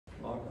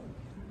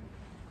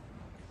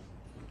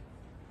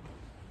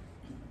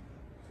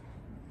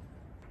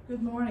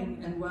Good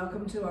morning and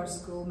welcome to our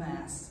school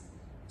mass.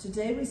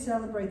 Today we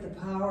celebrate the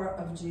power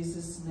of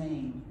Jesus'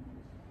 name.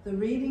 The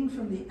reading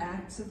from the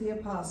Acts of the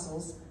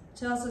Apostles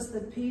tells us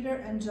that Peter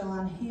and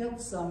John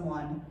healed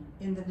someone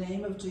in the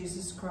name of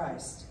Jesus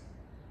Christ.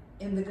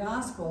 In the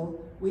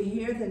gospel, we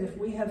hear that if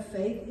we have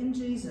faith in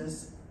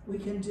Jesus, we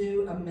can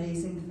do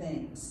amazing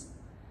things.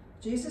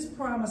 Jesus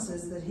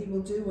promises that he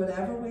will do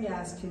whatever we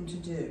ask him to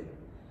do.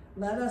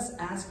 Let us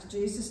ask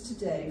Jesus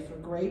today for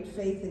great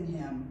faith in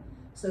him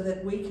so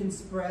that we can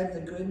spread the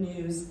good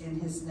news in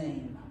his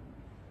name.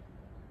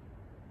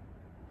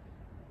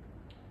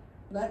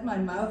 Let my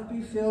mouth be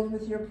filled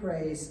with your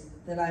praise,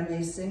 that I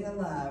may sing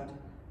aloud.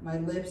 My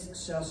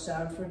lips shall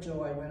shout for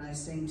joy when I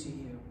sing to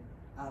you.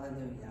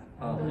 Alleluia.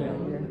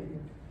 Alleluia.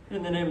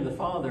 In the name of the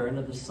Father, and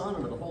of the Son,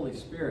 and of the Holy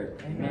Spirit.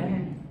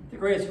 Amen. The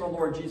grace of our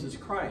Lord Jesus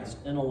Christ,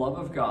 and the love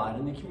of God,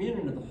 and the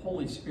communion of the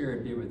Holy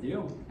Spirit be with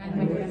you.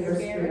 And with your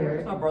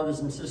spirit. Our brothers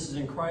and sisters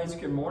in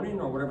Christ, good morning,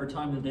 or whatever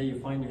time of the day you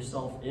find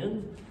yourself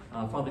in.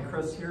 Father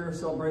Chris here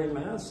celebrating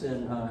Mass,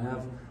 and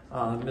have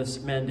Miss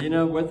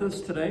Mandina with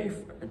us today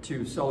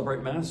to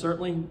celebrate Mass,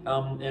 certainly.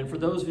 And for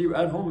those of you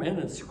at home and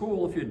at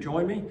school, if you'd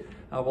join me,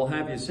 we'll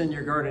have you send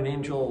your guardian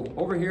angel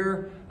over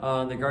here.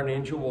 The guardian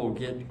angel will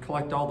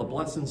collect all the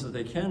blessings that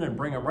they can and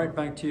bring them right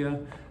back to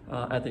you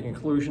at the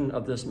conclusion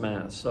of this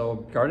Mass.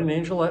 So, guardian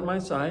angel at my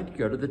side,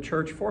 go to the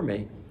church for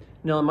me.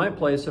 Kneel in my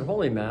place at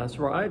Holy Mass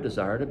where I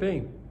desire to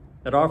be.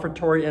 At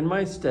offertory in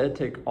my stead,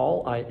 take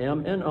all I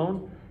am and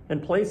own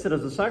and place it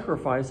as a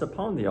sacrifice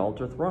upon the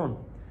altar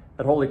throne.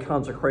 At Holy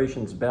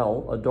Consecration's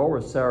bell, adore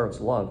with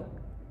seraph's love.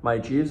 My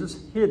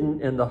Jesus,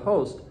 hidden in the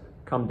host,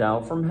 come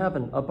down from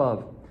heaven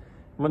above.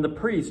 When the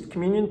priest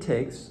communion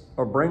takes,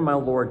 or bring my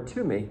Lord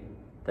to me,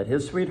 that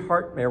his sweet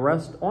heart may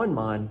rest on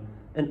mine,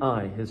 and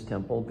I his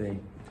temple be.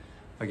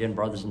 Again,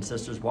 brothers and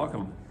sisters,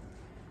 welcome.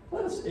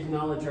 Let us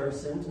acknowledge our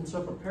sins and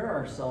so prepare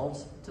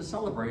ourselves to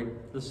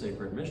celebrate the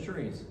sacred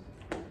mysteries.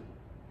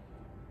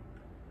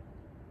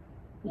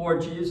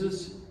 Lord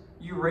Jesus,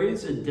 you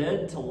raise the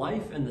dead to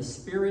life in the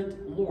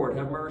Spirit. Lord,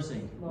 have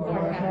mercy.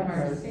 Lord, have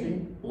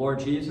mercy. Lord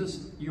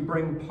Jesus, you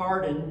bring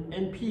pardon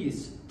and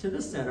peace to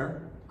the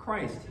sinner.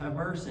 Christ, have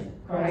mercy.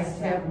 Christ,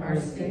 have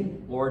mercy.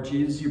 Lord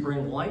Jesus, you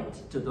bring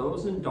light to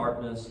those in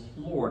darkness.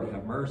 Lord,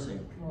 have mercy.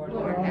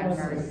 Lord, have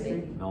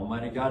mercy.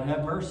 Almighty God,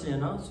 have mercy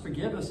on us,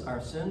 forgive us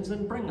our sins,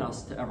 and bring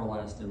us to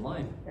everlasting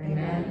life.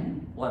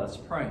 Amen. Let us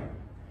pray.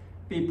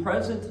 Be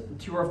present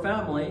to our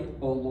family,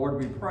 O Lord,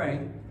 we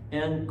pray,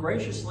 and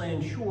graciously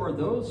ensure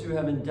those who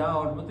have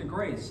endowed with the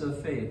grace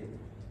of faith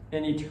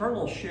an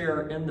eternal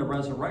share in the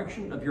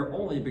resurrection of your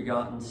only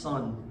begotten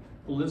Son,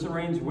 who lives and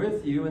reigns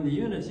with you in the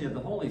unity of the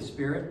Holy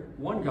Spirit,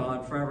 one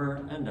God,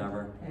 forever and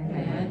ever.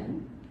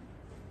 Amen.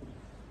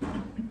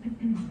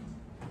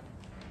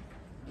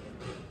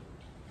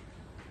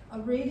 A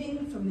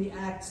reading from the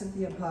Acts of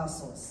the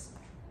Apostles.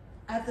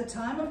 At the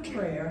time of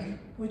prayer,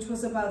 which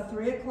was about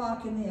 3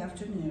 o'clock in the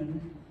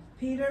afternoon,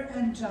 Peter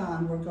and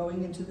John were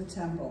going into the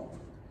temple.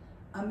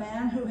 A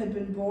man who had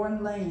been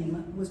born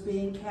lame was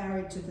being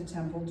carried to the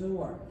temple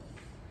door.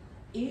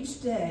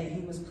 Each day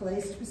he was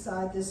placed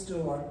beside this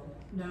door,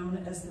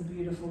 known as the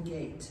Beautiful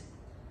Gate.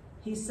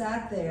 He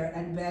sat there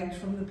and begged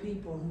from the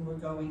people who were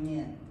going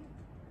in.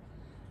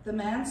 The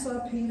man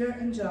saw Peter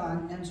and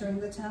John entering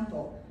the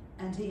temple,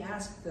 and he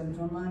asked them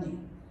for money.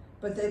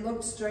 But they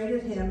looked straight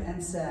at him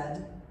and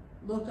said,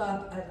 "Look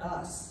up at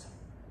us."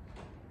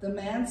 The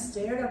man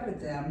stared up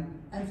at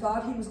them and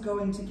thought he was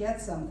going to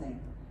get something.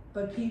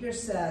 But Peter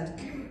said,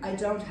 "I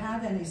don't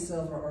have any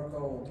silver or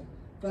gold,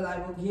 but I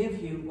will give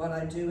you what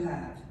I do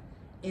have.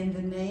 In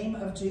the name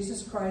of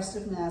Jesus Christ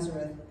of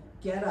Nazareth,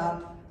 get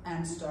up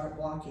and start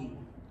walking."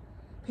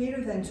 Peter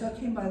then took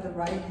him by the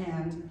right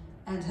hand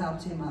and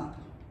helped him up.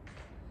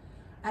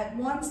 At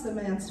once the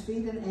man's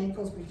feet and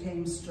ankles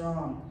became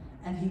strong,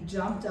 and he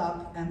jumped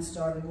up and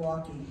started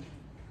walking.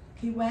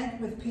 He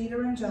went with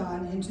Peter and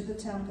John into the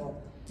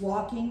temple,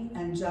 walking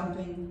and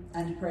jumping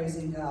and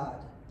praising God.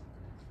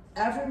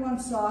 Everyone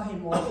saw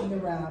him walking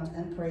around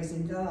and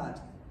praising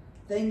God.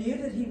 They knew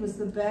that he was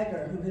the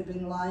beggar who had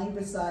been lying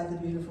beside the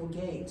Beautiful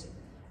Gate,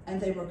 and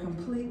they were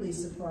completely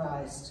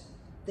surprised.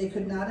 They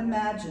could not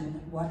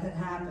imagine what had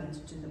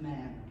happened to the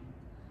man.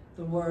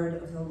 The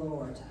word of the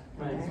Lord.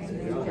 Thanks be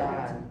to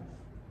God.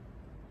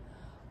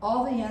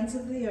 All the ends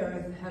of the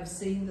earth have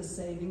seen the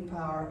saving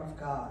power of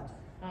God.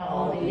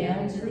 All the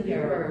ends of the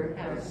earth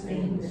have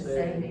seen the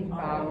saving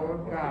power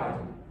of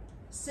God.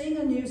 Sing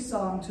a new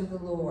song to the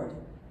Lord.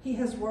 He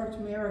has worked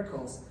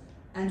miracles,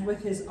 and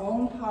with his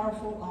own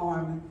powerful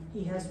arm,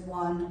 he has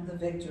won the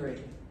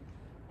victory.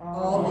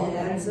 All the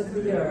ends of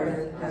the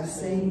earth have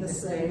seen the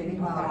saving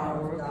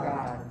power of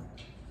God.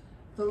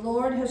 The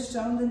Lord has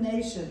shown the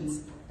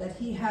nations that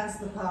he has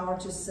the power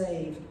to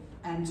save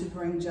and to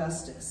bring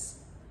justice.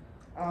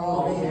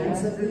 All the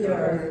ends of the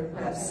earth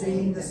have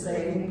seen the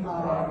saving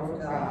power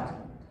of God.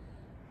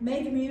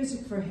 Make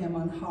music for him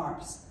on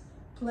harps.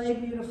 Play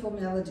beautiful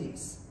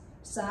melodies.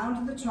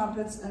 Sound the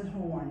trumpets and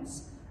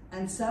horns,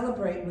 and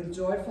celebrate with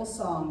joyful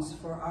songs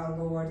for our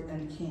Lord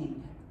and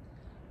King.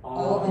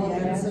 All the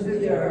ends of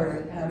the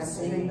earth have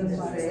seen the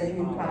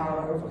saving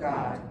power of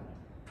God.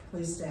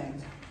 Please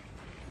stand.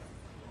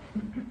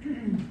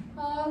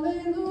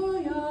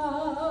 Alleluia,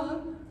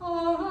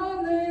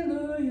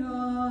 alleluia,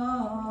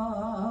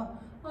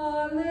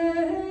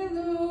 alleluia,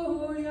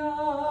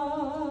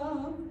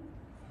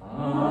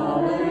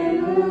 alleluia,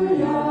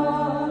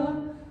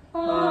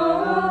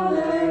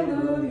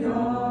 alleluia,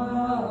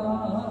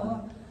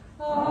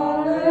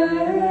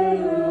 alleluia.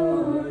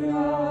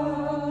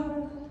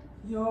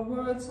 Your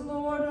words,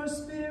 Lord, are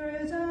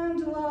spirit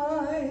and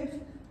life.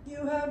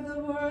 You have the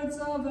words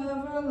of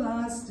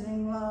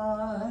everlasting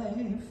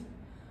life.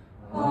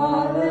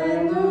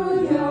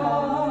 Alleluia,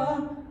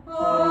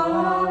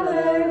 alleluia,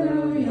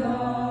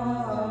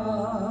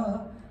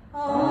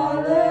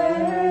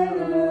 alleluia.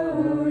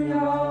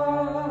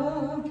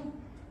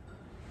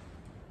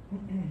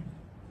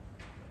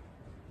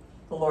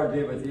 The Lord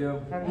be with you.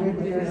 And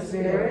with your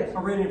spirit. A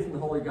reading from the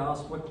Holy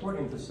Gospel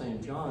according to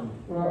St. John.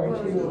 Glory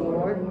to you,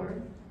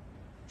 Lord.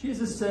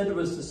 Jesus said to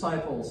his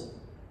disciples,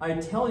 I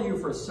tell you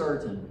for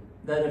certain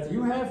that if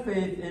you have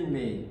faith in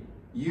me,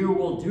 you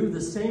will do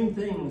the same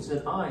things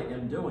that I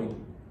am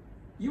doing.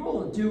 You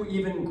will do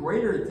even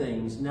greater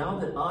things now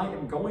that I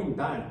am going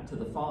back to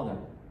the Father.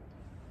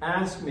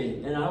 Ask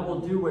me, and I will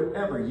do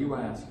whatever you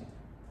ask.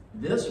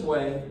 This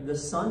way, the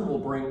Son will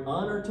bring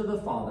honor to the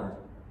Father.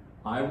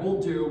 I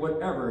will do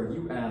whatever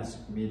you ask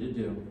me to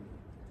do.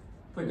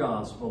 The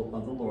Gospel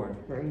of the Lord.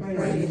 Praise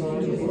you,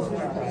 Lord Jesus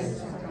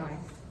Christ.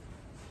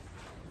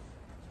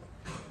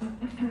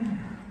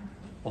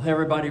 Well, hey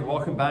everybody,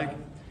 welcome back.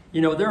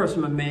 You know, there are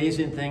some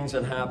amazing things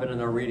that happen in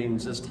our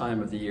readings this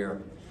time of the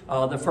year.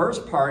 The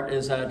first part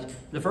is that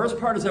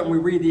when we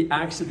read the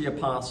Acts of the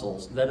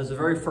Apostles, that is the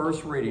very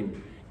first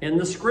reading. In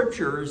the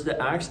scriptures, the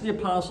Acts of the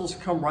Apostles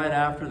come right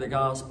after the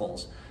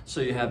Gospels. So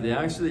you have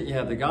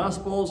the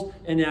Gospels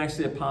and the Acts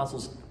of the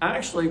Apostles.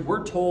 Actually,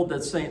 we're told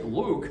that St.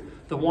 Luke,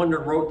 the one that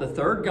wrote the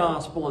third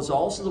Gospel, is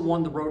also the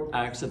one that wrote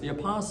Acts of the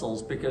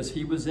Apostles because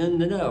he was in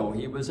the know.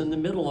 He was in the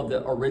middle of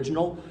the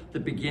original, the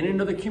beginning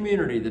of the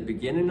community, the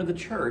beginning of the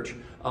church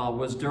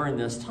was during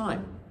this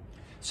time.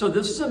 So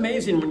this is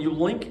amazing when you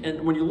link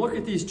and when you look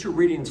at these two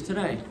readings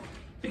today.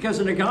 Because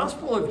in the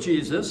Gospel of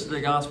Jesus, the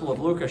Gospel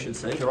of Luke, I should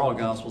say, they're all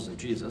Gospels of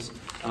Jesus.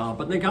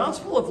 But in the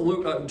Gospel of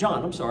Luke,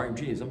 John, I'm sorry,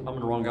 geez, I'm in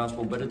the wrong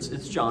Gospel, but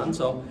it's John,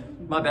 so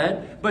my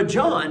bad. But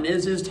John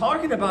is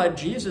talking about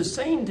Jesus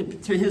saying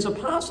to his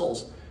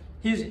apostles,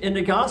 he's in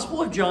the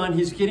Gospel of John,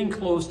 he's getting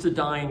close to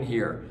dying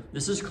here.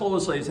 This is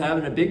close, so he's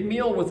having a big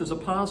meal with his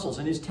apostles,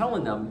 and he's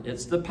telling them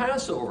it's the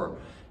Passover.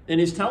 And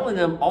he's telling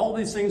them all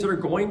these things that are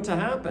going to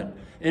happen.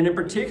 And in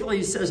particular,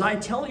 he says, I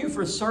tell you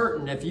for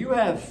certain, if you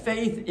have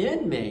faith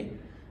in me,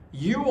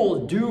 you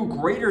will do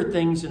greater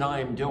things than I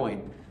am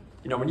doing.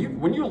 You know,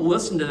 when you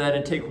listen to that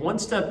and take one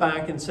step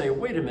back and say,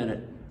 wait a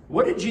minute,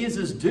 what did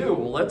Jesus do?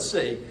 Well, let's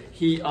see.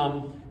 He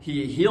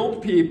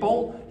healed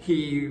people.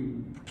 He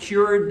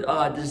cured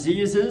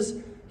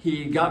diseases.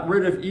 He got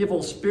rid of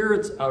evil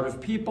spirits out of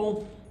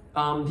people.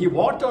 He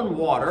walked on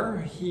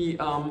water.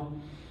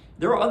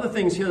 There are other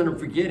things here that I'm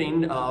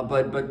forgetting,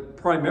 but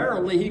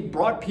primarily he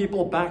brought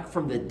people back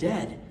from the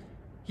dead.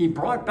 He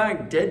brought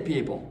back dead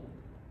people.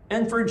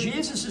 And for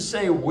Jesus to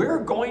say, we're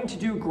going to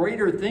do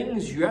greater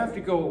things, you have to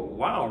go,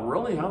 wow,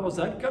 really? How is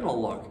that going to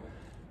look?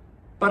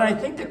 But I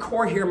think the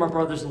core here, my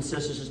brothers and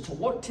sisters, is to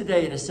look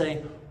today to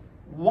say,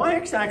 why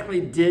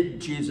exactly did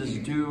Jesus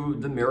do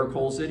the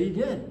miracles that he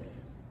did?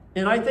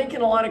 And I think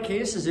in a lot of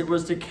cases, it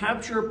was to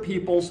capture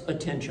people's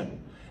attention.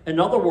 In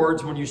other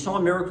words, when you saw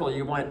a miracle,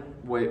 you went,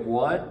 wait,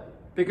 what?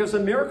 Because a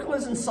miracle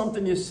isn't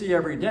something you see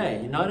every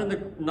day.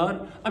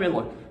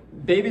 Look,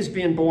 babies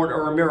being born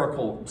are a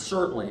miracle,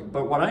 certainly.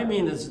 But what I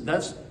mean is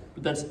that's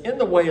in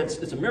the way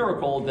it's a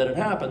miracle that it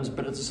happens,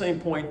 but at the same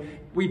point,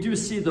 we do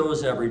see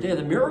those every day.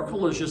 The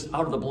miracle is just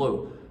out of the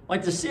blue.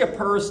 Like to see a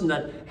person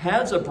that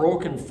has a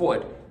broken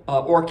foot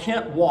or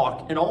can't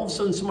walk, and all of a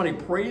sudden somebody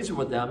prays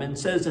with them and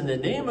says, in the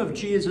name of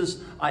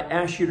Jesus, I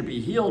ask you to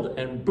be healed,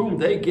 and boom,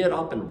 they get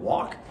up and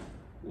walk.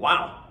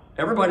 Wow.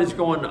 Everybody's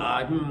going,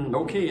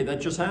 okay,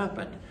 that just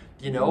happened.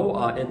 You know,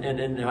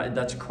 and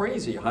that's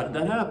crazy. How did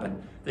that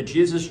happen? That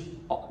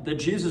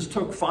Jesus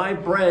took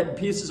 5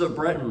 pieces of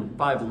bread and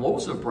 5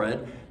 loaves of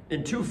bread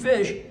and 2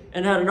 fish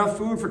and had enough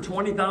food for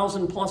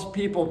 20,000 plus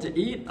people to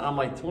eat. I'm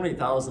like,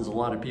 20,000 is a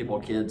lot of people,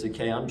 kids.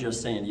 Okay, I'm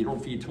just saying, you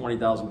don't feed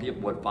 20,000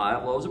 people with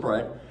 5 loaves of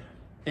bread.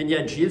 And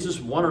yet Jesus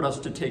wanted us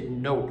to take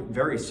note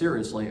very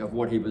seriously of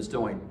what he was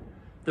doing.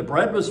 The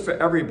bread was for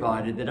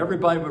everybody, that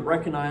everybody would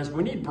recognize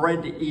we need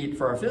bread to eat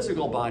for our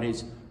physical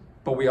bodies,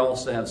 but we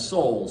also have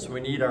souls.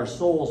 We need our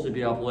souls to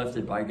be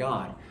uplifted by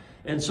God.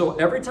 And so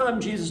every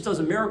time Jesus does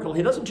a miracle,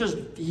 he doesn't just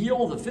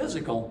heal the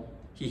physical,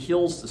 he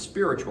heals the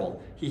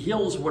spiritual. He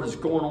heals what is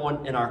going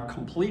on in our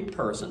complete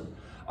person,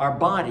 our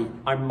body,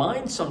 our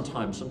mind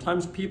sometimes.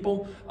 Sometimes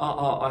people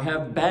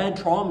have bad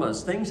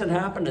traumas, things that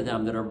happen to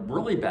them that are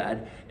really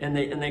bad, and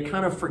they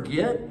kind of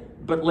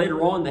forget, but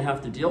later on they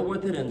have to deal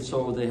with it, and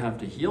so they have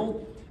to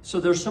heal. So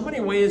there's so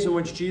many ways in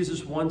which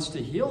Jesus wants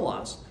to heal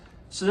us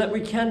so that we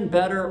can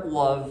better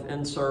love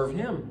and serve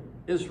him.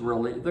 is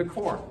really the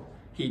core.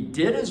 He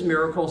did his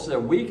miracles so that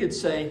we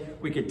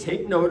could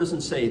take notice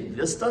and say,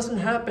 this doesn't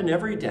happen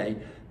every day.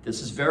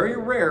 This is very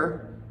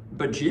rare.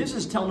 But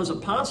Jesus telling his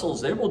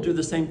apostles they will do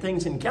the same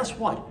things. And guess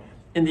what?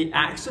 In the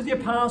Acts of the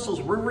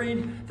Apostles, we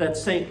read that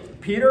St.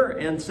 Peter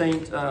and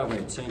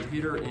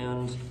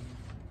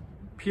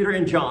Peter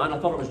and John, I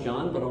thought it was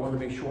John, but I wanted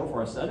to make sure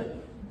before I said it.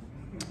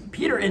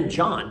 Peter and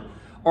John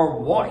are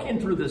walking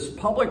through this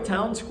public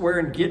town square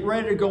and getting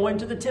ready to go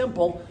into the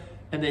temple.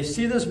 And they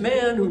see this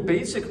man who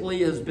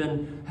basically has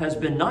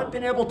not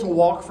been able to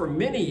walk for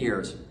many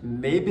years,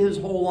 maybe his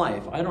whole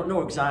life. I don't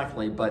know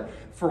exactly, but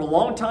for a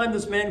long time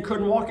this man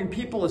couldn't walk, and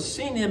people have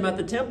seen him at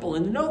the temple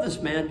and know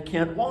this man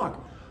can't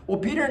walk. Well,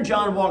 Peter and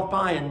John walk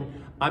by,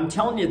 and I'm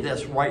telling you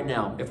this right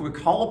now. If we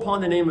call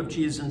upon the name of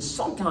Jesus, and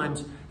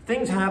sometimes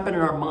things happen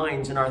in our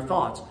minds and our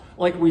thoughts.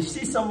 Like we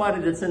see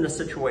somebody that's in a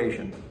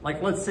situation.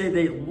 Like let's say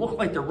they look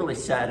like they're really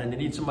sad and they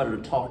need somebody to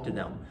talk to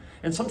them.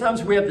 And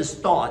sometimes we have this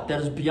thought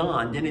that is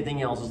beyond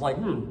anything else. It's like,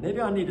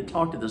 maybe I need to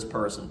talk to this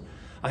person.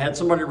 I had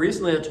somebody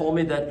recently that told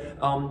me that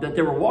that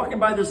they were walking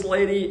by this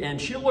lady and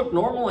she looked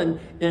normal, and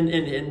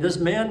this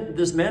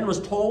man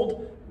was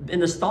told in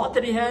this thought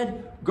that he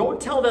had, go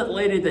tell that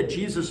lady that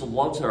Jesus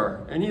loves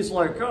her. And he's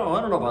like, oh,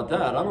 I don't know about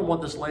that. I don't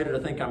want this lady to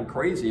think I'm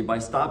crazy by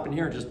stopping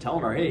here and just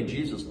telling her, hey,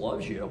 Jesus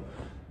loves you.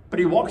 But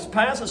he walks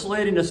past this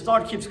lady and his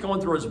thought keeps going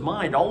through his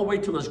mind all the way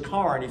to his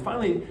car. And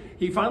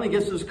he finally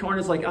gets to his car and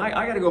he's like,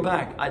 I got to go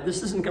back.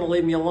 This isn't going to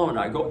leave me alone.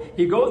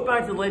 He goes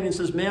back to the lady and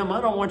says, ma'am, I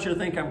don't want you to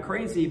think I'm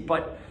crazy,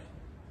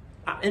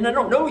 and I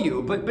don't know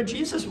you, but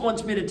Jesus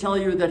wants me to tell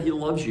you that he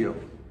loves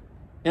you.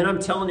 And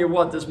I'm telling you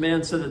what, this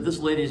man said that this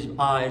lady's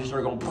eyes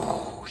started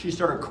going, she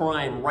started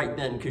crying right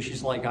then because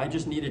she's like, I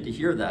just needed to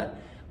hear that.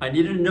 I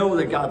needed to know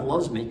that God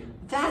loves me.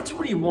 That's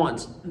what he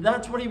wants.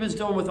 That's what he was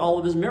doing with all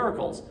of his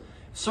miracles.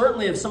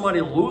 Certainly if somebody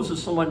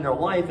loses someone in their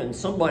life and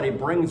somebody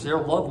brings their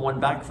loved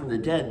one back from the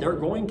dead, they're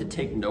going to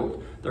take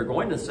note. They're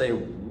going to say,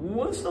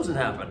 well, this doesn't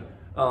happen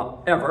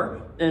ever.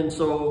 And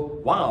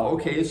so, wow,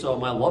 okay, so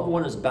my loved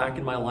one is back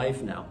in my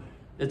life now.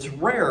 It's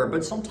rare,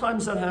 but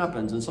sometimes that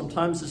happens. And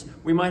sometimes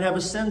we might have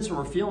a sense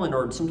or a feeling,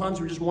 or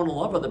sometimes we just want to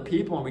love other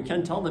people and we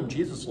can tell them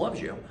Jesus loves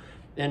you.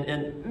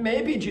 And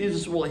maybe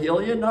Jesus will heal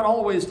you. Not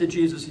always did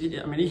Jesus, he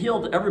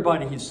healed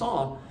everybody he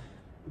saw.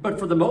 But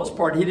for the most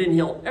part, he didn't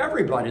heal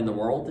everybody in the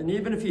world. And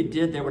even if he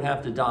did, they would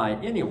have to die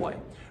anyway.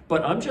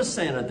 But I'm just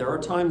saying that there are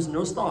times in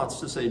those thoughts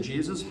to say,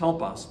 Jesus,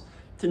 help us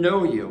to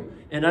know you.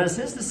 And as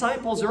his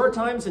disciples, there are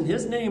times in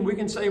his name we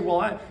can say,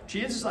 well,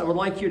 Jesus, I would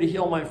like you to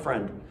heal my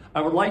friend. I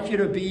would like you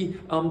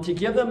to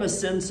give them a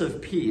sense of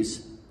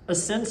peace, a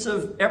sense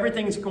of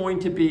everything's going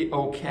to be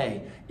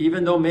okay,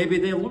 even though maybe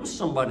they lose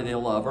somebody they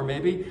love, or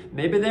maybe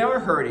they are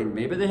hurting,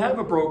 maybe they have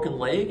a broken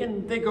leg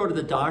and they go to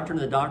the doctor and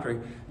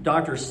the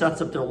doctor sets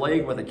up their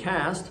leg with a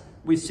cast.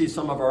 We see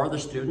some of our other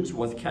students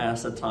with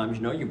casts at times.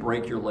 You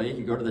break your leg,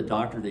 you go to the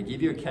doctor, they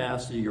give you a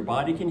cast so your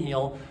body can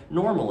heal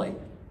normally.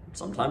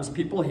 Sometimes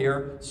people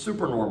hear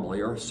super normally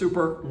or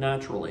super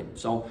naturally.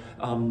 So,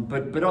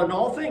 but on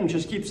all things,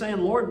 just keep saying,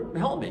 Lord,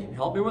 help me.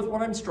 Help me with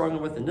what I'm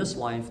struggling with in this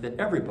life, that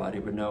everybody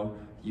would know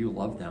you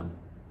love them.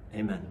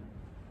 Amen.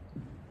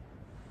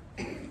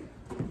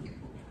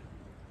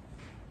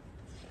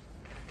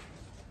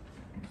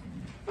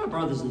 My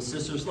brothers and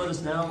sisters, let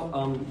us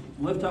now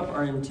lift up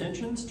our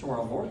intentions to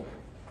our Lord.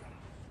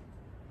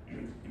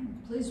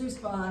 Please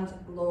respond,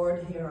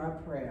 Lord, hear our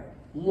prayer.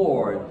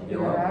 Lord,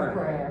 hear our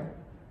prayer.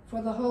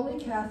 For the Holy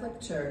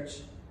Catholic Church,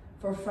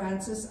 for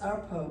Francis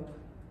our Pope,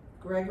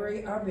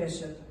 Gregory our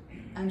Bishop,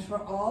 and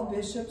for all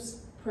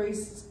bishops,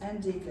 priests,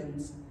 and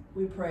deacons,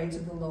 we pray to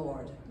the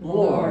Lord.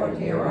 Lord,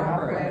 hear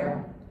our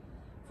prayer.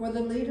 For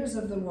the leaders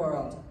of the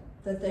world,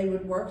 that they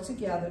would work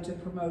together to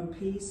promote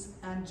peace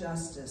and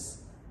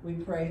justice, we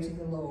pray to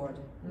the Lord.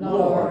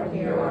 Lord,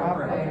 hear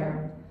our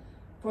prayer.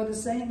 For the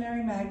St.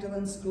 Mary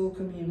Magdalene School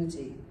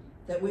community,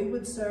 that we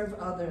would serve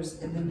others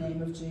in the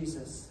name of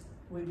Jesus,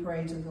 we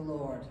pray to the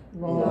Lord.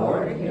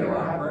 Lord, hear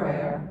our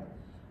prayer.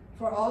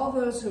 For all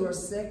those who are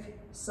sick,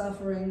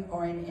 suffering,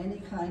 or in any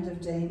kind of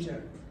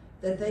danger,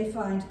 that they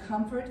find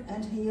comfort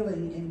and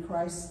healing in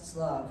Christ's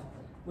love,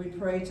 we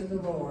pray to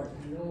the Lord.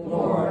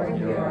 Lord,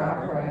 hear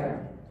our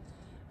prayer.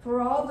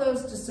 For all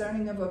those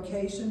discerning a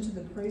vocation to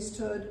the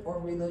priesthood or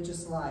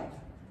religious life,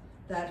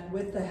 that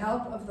with the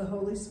help of the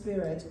Holy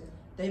Spirit,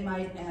 they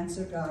might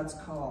answer God's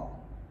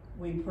call,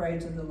 we pray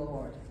to the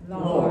Lord.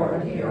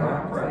 Lord, hear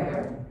our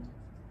prayer.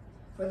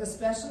 For the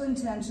special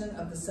intention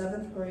of the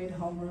 7th grade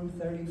homeroom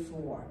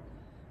 34,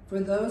 for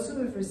those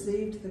who have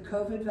received the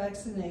COVID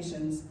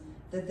vaccinations,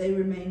 that they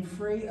remain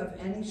free of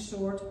any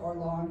short or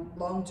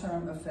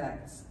long-term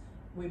effects,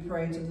 we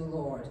pray to the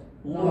Lord.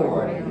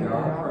 Lord, hear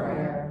our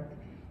prayer.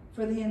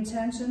 For the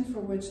intention for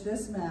which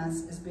this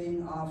Mass is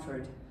being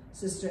offered,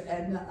 Sister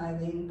Edna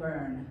Eileen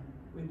Byrne,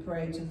 we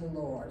pray to the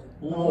Lord.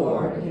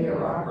 Lord, hear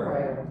our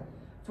prayer.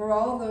 For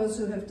all those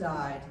who have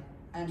died,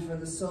 and for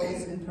the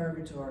souls in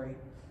purgatory,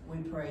 we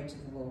pray to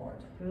the Lord.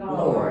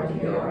 Lord,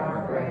 hear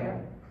our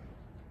prayer.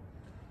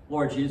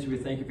 Lord Jesus, we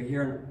thank you for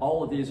hearing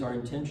all of these, our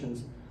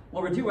intentions.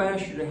 Lord, we do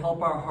ask you to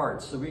help our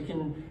hearts so we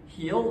can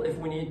heal if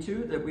we need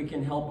to, that we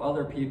can help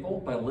other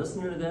people by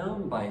listening to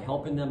them, by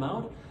helping them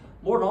out.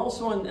 Lord,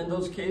 also in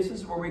those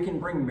cases where we can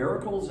bring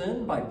miracles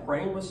in by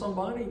praying with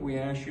somebody, we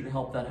ask you to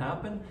help that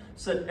happen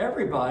so that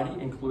everybody,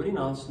 including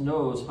us,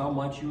 knows how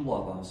much you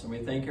love us. And we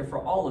thank you for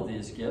all of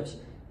these gifts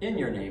in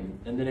your name,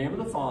 in the name of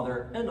the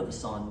Father, and of the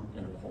Son,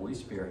 and of the Holy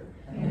Spirit.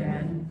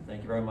 Amen.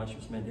 Thank you very much,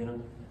 Ms. Mandina.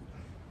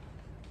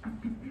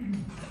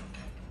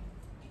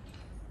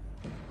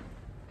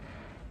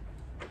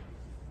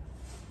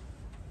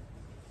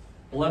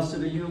 Blessed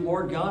are you,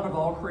 Lord God of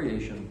all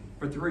creation,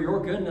 for through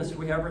your goodness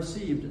we have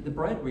received the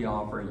bread we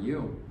offer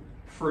you,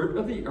 fruit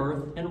of the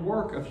earth and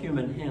work of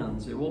human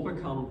hands. It will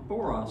become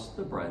for us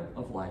the bread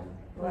of life.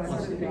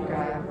 Blessed be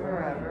God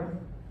forever.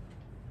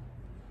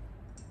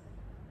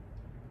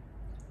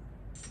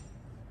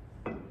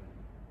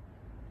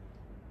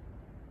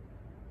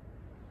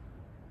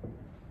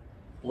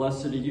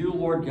 Blessed are you,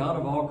 Lord God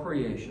of all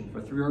creation,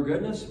 for through your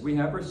goodness we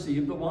have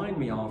received the wine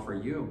we offer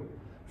you,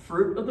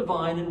 fruit of the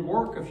vine and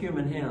work of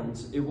human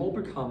hands. It will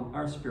become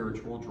our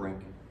spiritual drink.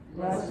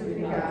 Blessed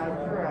be God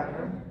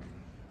forever.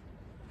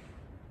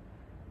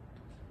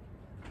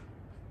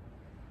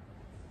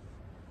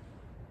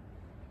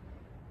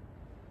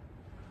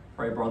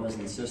 Pray, brothers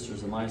and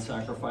sisters, that my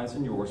sacrifice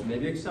and yours may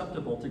be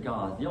acceptable to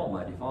God, the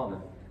Almighty Father.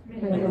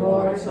 May the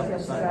Lord accept the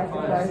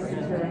sacrifice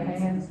into their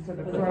hands to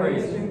the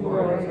praise and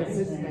glory of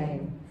his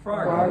name, for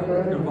our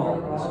good and for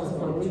the cause of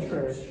the Holy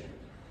Church.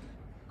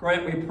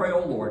 Grant, we pray,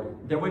 O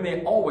Lord, that we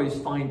may always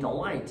find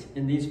delight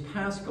in these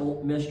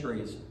paschal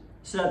mysteries,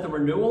 so that the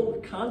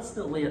renewal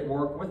constantly at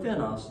work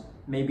within us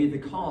may be the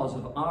cause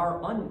of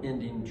our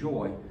unending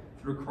joy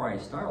through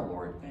Christ our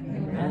Lord.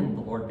 Amen. And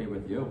the Lord be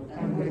with you.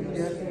 And with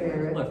your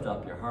spirit, Lift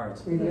up your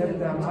hearts. we lift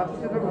them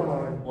up to the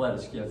Lord. Let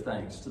us give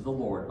thanks to the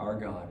Lord our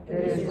God.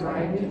 It is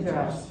right and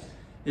just.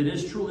 It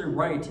is truly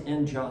right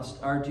and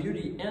just, our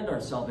duty and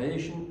our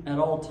salvation at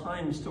all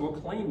times to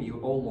acclaim you,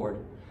 O Lord,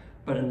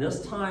 but in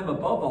this time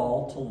above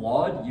all to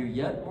laud you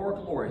yet more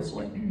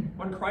gloriously,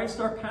 when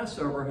Christ our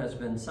Passover has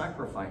been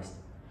sacrificed.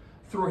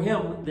 Through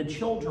him the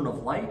children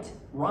of light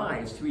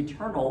rise to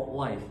eternal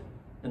life,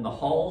 and the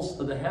halls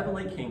of the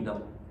heavenly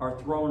kingdom are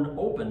thrown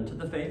open to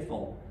the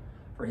faithful.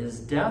 For his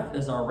death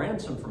is our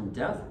ransom from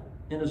death,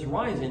 and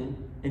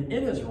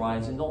in his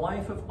rising the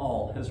life of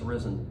all has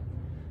risen.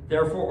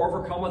 Therefore,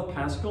 overcome with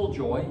paschal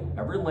joy,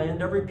 every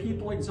land, every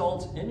people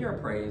exalts in your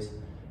praise,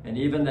 and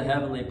even the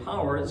heavenly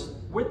powers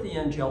with the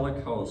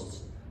angelic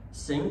hosts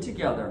sing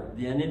together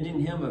the unending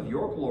hymn of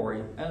your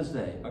glory as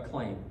they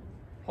acclaim.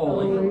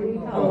 Holy,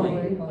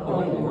 holy,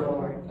 holy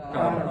Lord,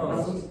 God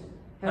of hosts,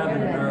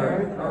 heaven and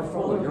earth are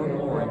full of your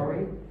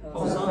glory.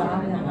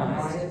 Hosanna in the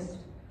highest.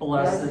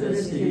 Blessed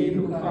is he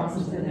who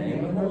comes in the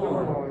name of the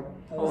Lord.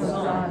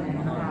 Hosanna in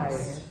the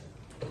highest.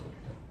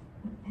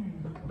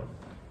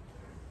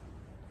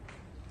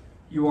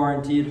 You are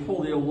indeed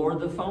holy, O Lord,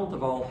 the fount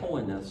of all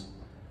holiness.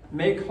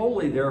 Make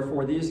holy,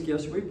 therefore, these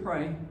gifts, we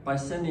pray, by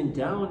sending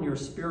down your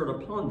Spirit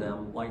upon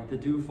them like the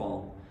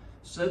dewfall,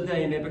 so that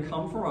they may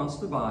become for us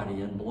the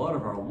body and blood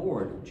of our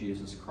Lord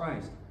Jesus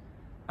Christ.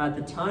 At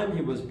the time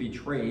he was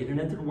betrayed and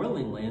entered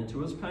willingly into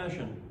his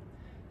passion,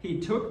 he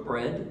took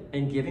bread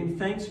and giving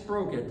thanks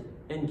broke it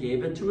and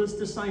gave it to his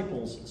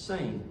disciples,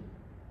 saying,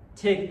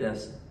 Take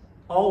this,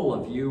 all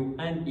of you,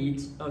 and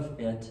eat of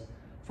it,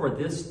 for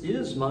this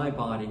is my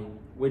body,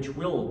 which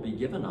will be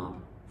given up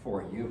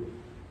for you.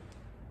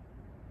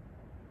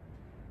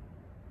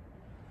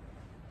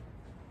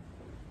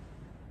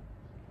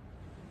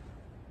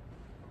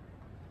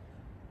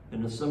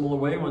 In a similar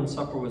way, when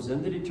supper was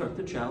ended, he took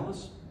the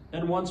chalice,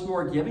 and once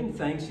more giving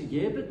thanks, he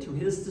gave it to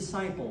his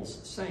disciples,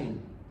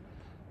 saying,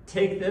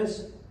 Take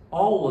this,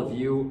 all of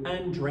you,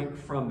 and drink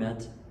from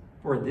it,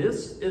 for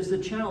this is the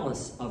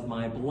chalice of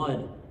my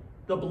blood,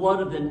 the blood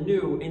of the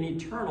new and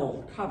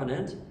eternal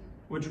covenant,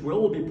 which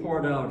will be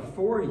poured out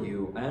for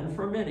you and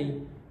for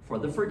many for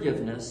the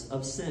forgiveness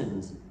of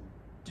sins.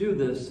 Do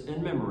this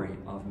in memory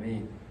of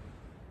me.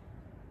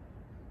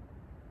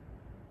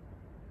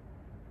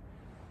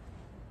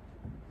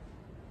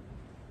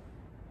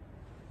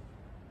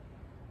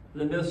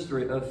 The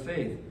mystery of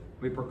faith.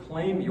 We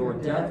proclaim your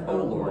death, O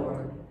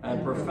Lord,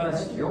 and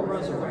profess your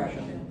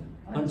resurrection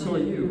until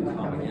you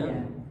come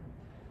again.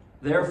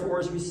 Therefore,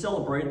 as we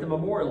celebrate the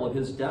memorial of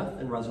his death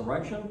and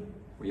resurrection,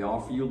 we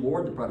offer you,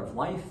 Lord, the bread of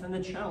life and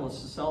the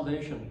chalice of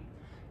salvation,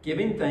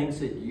 giving thanks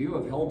that you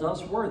have held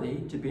us worthy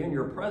to be in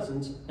your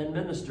presence and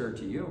minister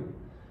to you.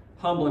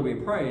 Humbly we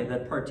pray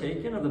that,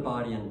 partaking of the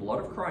body and blood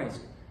of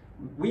Christ,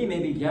 we may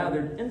be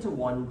gathered into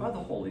one by the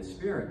Holy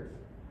Spirit.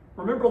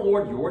 Remember,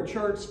 Lord, your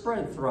church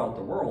spread throughout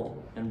the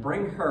world, and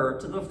bring her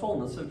to the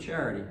fullness of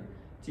charity,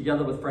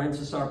 together with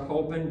Francis our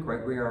Pope and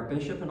Gregory our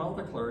Bishop and all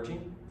the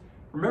clergy.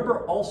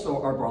 Remember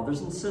also our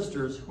brothers and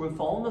sisters who have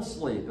fallen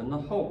asleep in the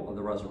hope of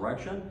the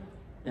resurrection,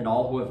 and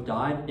all who have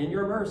died in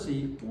your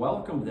mercy.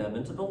 Welcome them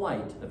into the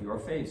light of your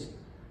face.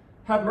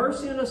 Have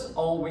mercy on us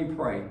all, we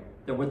pray,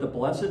 that with the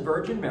Blessed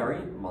Virgin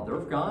Mary, Mother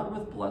of God,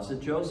 with blessed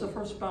Joseph,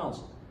 her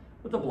spouse,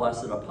 with the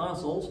blessed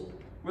apostles,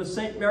 with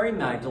St. Mary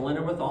Magdalene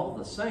and with all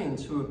the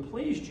saints who have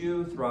pleased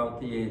you throughout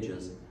the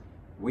ages,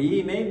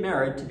 we may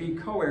merit to be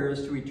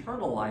co-heirs to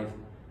eternal life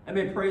and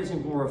may praise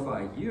and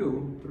glorify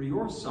you through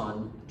your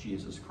Son,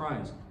 Jesus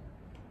Christ.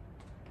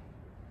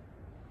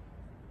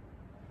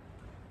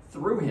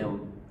 Through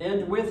him,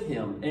 and with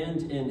him,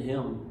 and in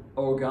him,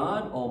 O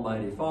God,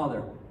 Almighty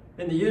Father,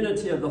 in the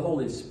unity of the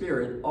Holy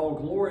Spirit, all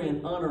glory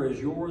and honor is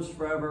yours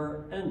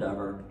forever and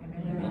ever.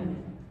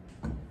 Amen.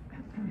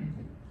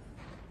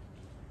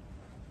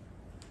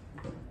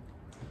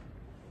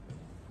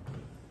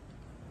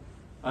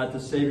 At the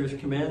Savior's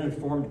command,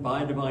 informed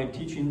by divine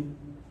teaching,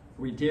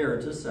 we dare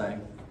to say,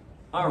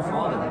 Our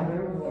Father,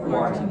 who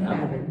art in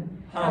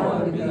heaven,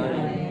 hallowed be thy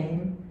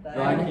name.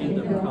 Thy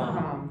kingdom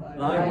come,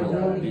 thy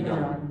will be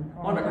done,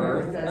 on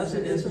earth as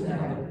it is in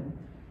heaven.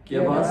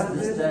 Give us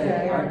this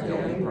day our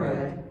daily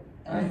bread,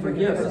 and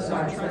forgive us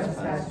our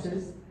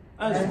trespasses,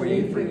 as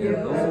we forgive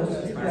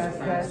those who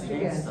trespass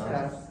against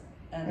us.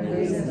 And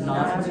lead us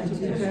not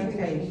into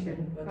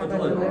temptation, but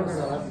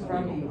deliver us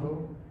from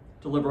evil.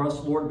 Deliver us,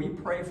 Lord, we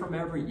pray, from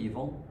every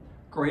evil.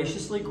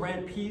 Graciously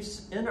grant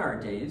peace in our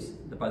days,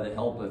 that by the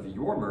help of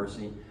your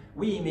mercy,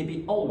 we may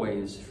be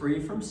always free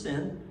from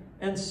sin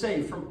and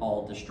safe from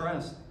all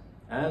distress,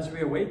 as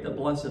we await the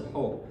blessed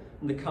hope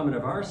and the coming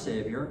of our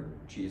Savior,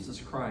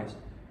 Jesus Christ.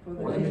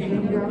 For the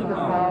kingdom, the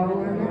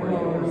power, and the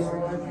glory,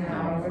 Lord,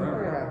 now and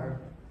forever.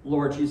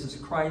 Lord Jesus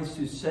Christ,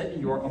 who said to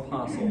your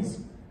apostles,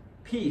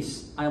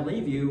 Peace I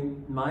leave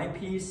you, my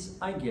peace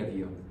I give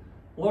you.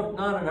 Look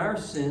not on our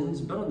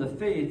sins, but on the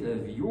faith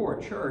of your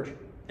church,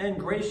 and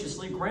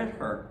graciously grant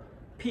her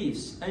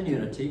peace and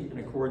unity in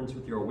accordance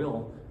with your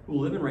will, who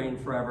live and reign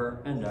forever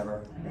and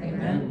ever.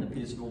 Amen. The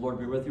peace of the Lord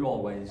be with you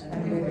always.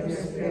 And with your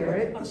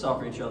spirit. Let us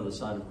offer each other the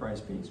sign of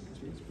Christ. Peace, peace,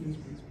 peace, peace, peace,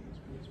 peace,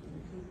 peace,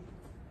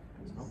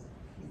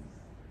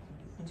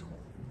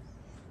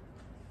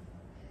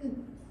 peace.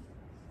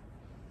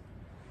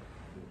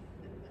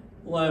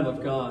 Lamb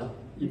of God,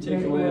 you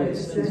take away the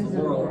sins of the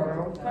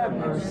world. Have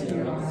mercy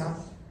on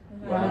us.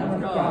 Lamb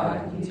of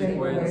God, you take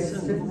away the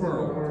sins of the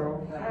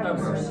world. Have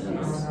mercy on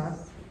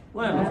us.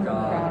 Lamb of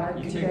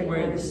God, you take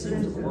away the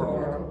sins of the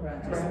world.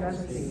 Grant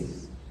us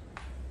peace.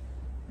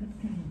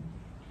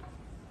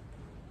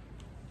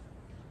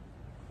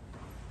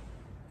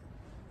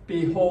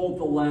 Behold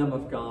the Lamb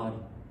of God.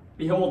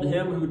 Behold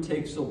him who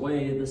takes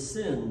away the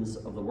sins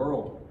of the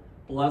world.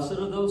 Blessed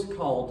are those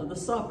called to the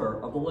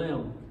supper of the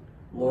Lamb.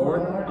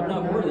 Lord, I'm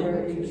not worthy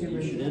that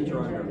you should enter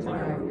under my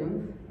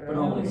roof, but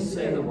only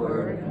say the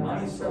word, and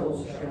my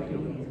soul shall be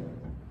healed.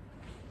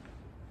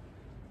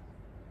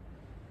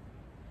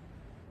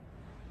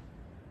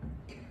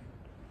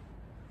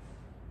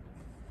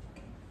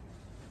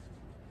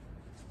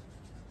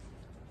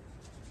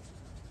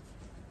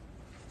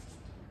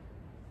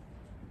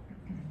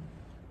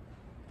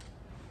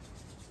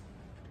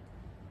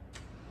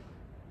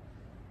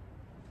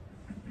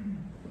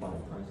 The body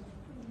of Christ.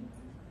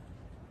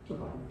 The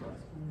body of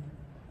Christ.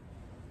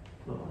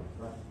 The body of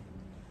Christ.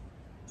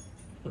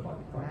 The body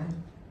of Christ.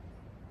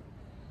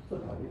 The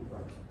body of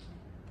Christ.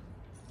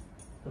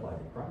 The body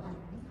of Christ.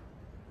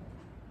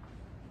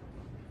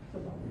 The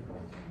body of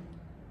Christ.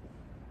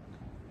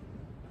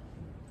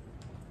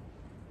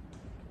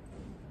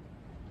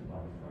 The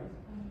body of Christ.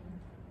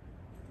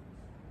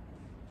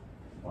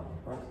 The body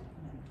of Christ.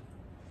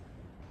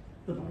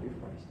 The body of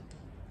Christ.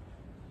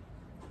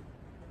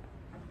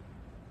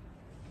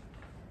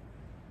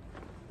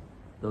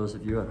 Those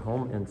of you at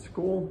home and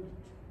school,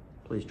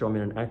 please join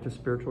me in an act of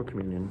spiritual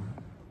communion.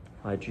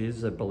 I,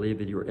 Jesus, I believe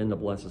that you are in the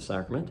Blessed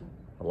Sacrament.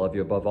 I love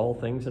you above all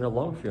things, and I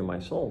long for you in my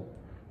soul.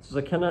 Since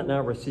I cannot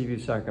now receive you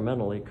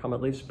sacramentally, come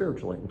at least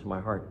spiritually into my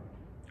heart.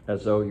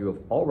 As though you have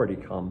already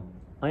come,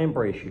 I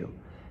embrace you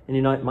and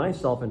unite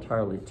myself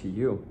entirely to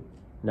you.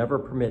 Never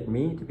permit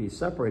me to be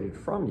separated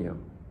from you.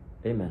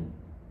 Amen.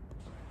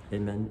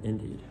 Amen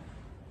indeed.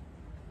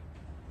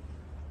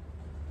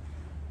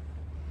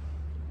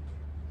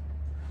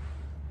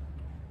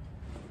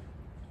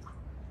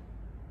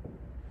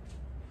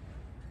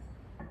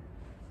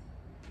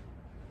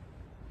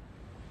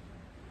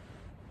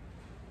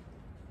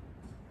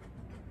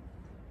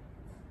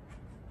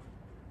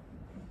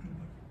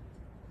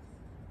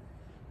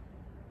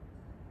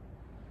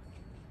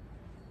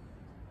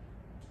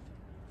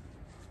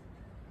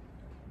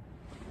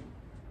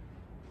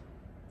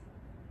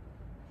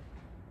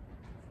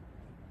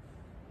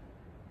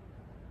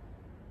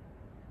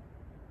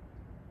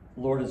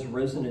 The Lord has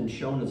risen and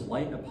shone his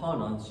light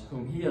upon us,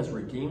 whom he has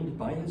redeemed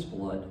by his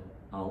blood.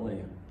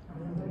 Alleluia.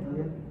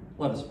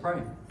 Let us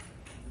pray.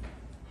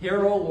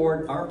 Hear, O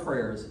Lord, our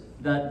prayers,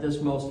 that this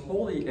most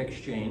holy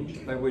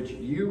exchange by which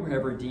you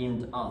have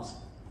redeemed us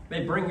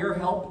may bring your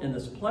help in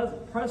this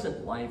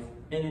present life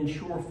and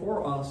ensure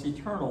for us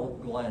eternal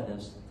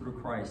gladness through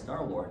Christ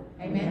our Lord.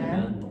 Amen.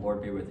 Amen. The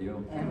Lord be with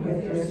you. And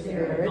with your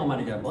spirit.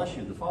 Almighty God bless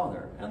you, the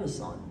Father, and the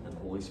Son, and the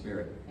Holy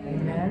Spirit.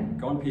 Amen.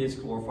 Go in peace,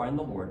 glorifying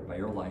the Lord by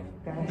your life.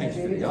 Thanks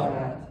be to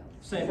God.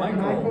 Saint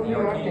Michael, Michael, the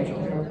Archangel,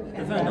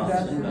 defend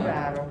us in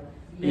battle.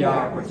 Be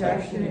our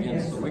protection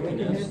against the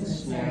wickedness and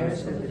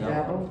snares of the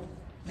devil.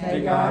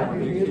 May God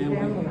rebuke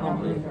him, we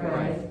humbly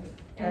pray.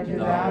 And do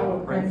thou, O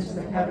Prince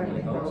of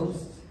heavenly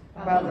hosts,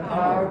 by the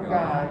power of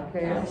God,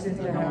 cast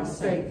into hell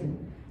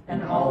Satan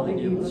and all the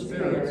evil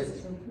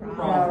spirits who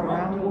prowl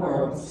around the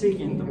world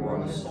seeking the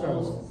world's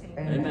souls.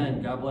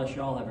 Amen. God bless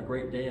you all. Have a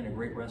great day and a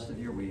great rest of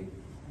your week.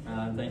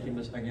 Thank you,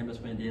 Miss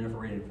Mandina, for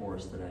reading for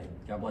us today.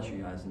 God bless you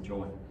guys.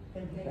 Enjoy.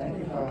 Thank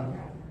you, Father.